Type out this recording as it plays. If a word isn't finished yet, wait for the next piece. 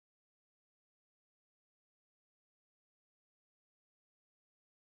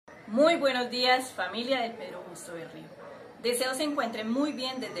Muy buenos días, familia del Pedro Justo del Río. Deseo se encuentren muy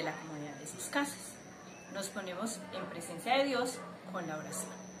bien desde la comodidad de sus casas. Nos ponemos en presencia de Dios con la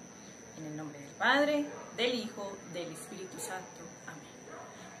oración. En el nombre del Padre, del Hijo, del Espíritu Santo. Amén.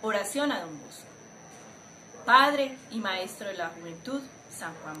 Oración a Don Bosco. Padre y Maestro de la Juventud,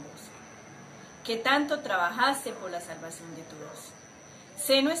 San Juan Bosco, que tanto trabajaste por la salvación de todos.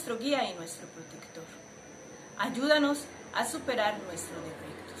 Sé nuestro guía y nuestro protector. Ayúdanos a superar nuestros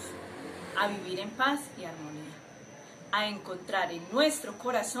defectos, a vivir en paz y armonía, a encontrar en nuestro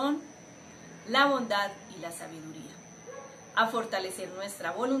corazón la bondad y la sabiduría, a fortalecer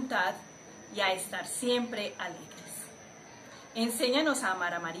nuestra voluntad y a estar siempre alegres. Enséñanos a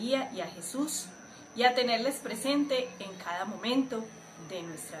amar a María y a Jesús y a tenerles presente en cada momento de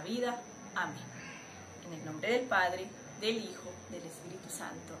nuestra vida. Amén. En el nombre del Padre, del Hijo, del Espíritu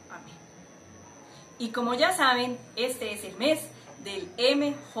Santo. Amén. Y como ya saben, este es el mes del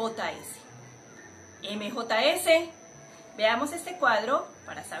MJS. MJS, veamos este cuadro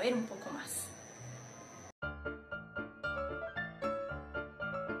para saber un poco más.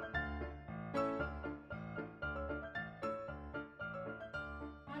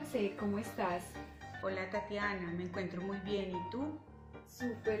 Marce, ¿cómo estás? Hola Tatiana, me encuentro muy bien, ¿y tú?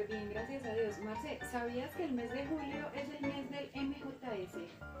 Súper bien, gracias a Dios. Marce, ¿sabías que el mes de julio es el mes del MJS?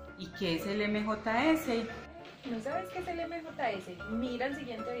 ¿Y qué es el MJS? ¿No sabes qué es el MJS? Mira el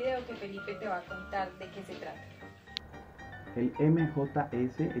siguiente video que Felipe te va a contar de qué se trata. El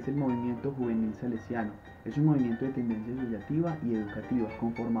MJS es el Movimiento Juvenil Salesiano. Es un movimiento de tendencia asociativa y educativa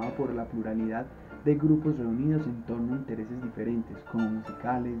conformado por la pluralidad de grupos reunidos en torno a intereses diferentes, como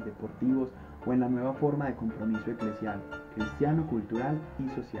musicales, deportivos o en la nueva forma de compromiso eclesial, cristiano, cultural y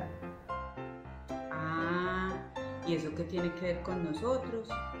social. Ah, ¿y eso qué tiene que ver con nosotros?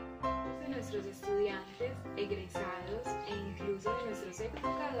 De nuestros estudiantes, egresados e incluso de nuestros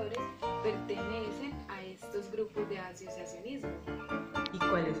educadores pertenecen a estos grupos de asociacionismo. ¿Y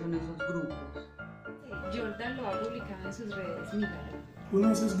cuáles son esos grupos? Jordan lo ha publicado en sus redes, míralo. Uno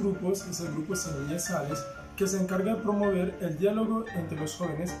de esos grupos es el grupo Semillas, que se encarga de promover el diálogo entre los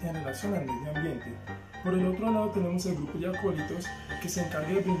jóvenes en relación al medio ambiente. Por el otro lado tenemos el grupo de acólitos, que se encarga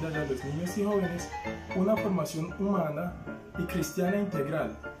de brindarle a los niños y jóvenes una formación humana y cristiana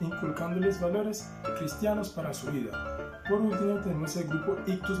integral, inculcándoles valores cristianos para su vida. Por último tenemos el grupo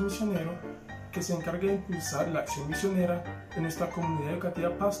Ictus Misionero, que se encarga de impulsar la acción misionera en nuestra comunidad educativa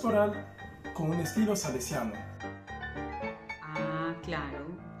pastoral con un estilo salesiano. Ah, claro,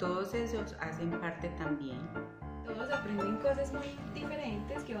 todos esos hacen parte también. Todos aprenden cosas muy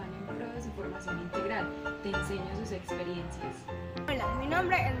diferentes que van en pro de su formación integral. Te enseño sus experiencias. Hola, mi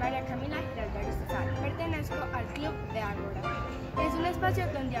nombre es María Camila Giraldo Aristizal. Pertenezco al Club de Ágora. Es un espacio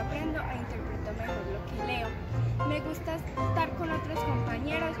donde aprendo e interpreto mejor lo que leo. Me gusta estar con otros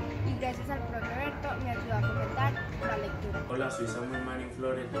compañeros y gracias al profe Berto me ayuda a comentar la lectura. Hola, soy Samuel Marín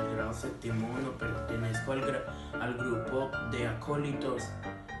Flores del grado 7.1, pertenezco al grupo de acólitos.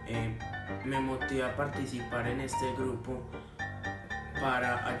 Me motiva a participar en este grupo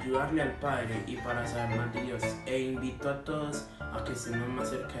para ayudarle al Padre y para saber más de Dios, e invito a todos a que estemos más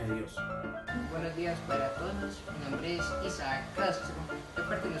cerca de Dios. Buenos días para todos, mi nombre es Isaac Castro, yo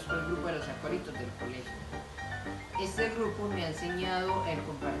pertenezco al grupo de los acólitos del colegio. Este grupo me ha enseñado el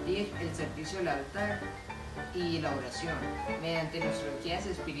compartir, el servicio al altar y la oración, mediante nuestros guías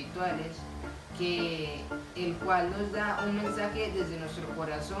espirituales, el cual nos da un mensaje desde nuestro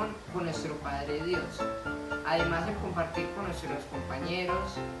corazón con nuestro Padre Dios. Además de compartir con nuestros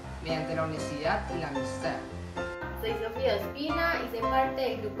compañeros mediante la honestidad y la amistad. Soy Sofía Ospina, hice parte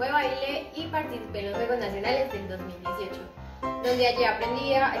del grupo de baile y participé en los Juegos Nacionales del 2018, donde allí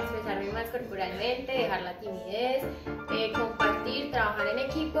aprendí a expresarme más corporalmente, dejar la timidez, compartir, trabajar en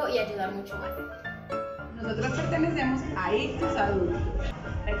equipo y ayudar mucho más. Nosotros pertenecemos a Ictus Adultos.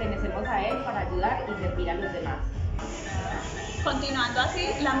 Pertenecemos a él para ayudar y servir a los demás. Continuando así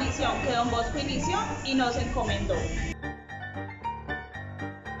la misión que Don Bosco inició y nos encomendó.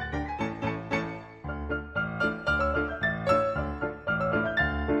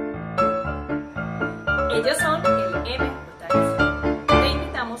 Ellos son el MJS. Te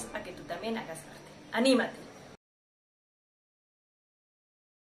invitamos a que tú también hagas parte. ¡Anímate!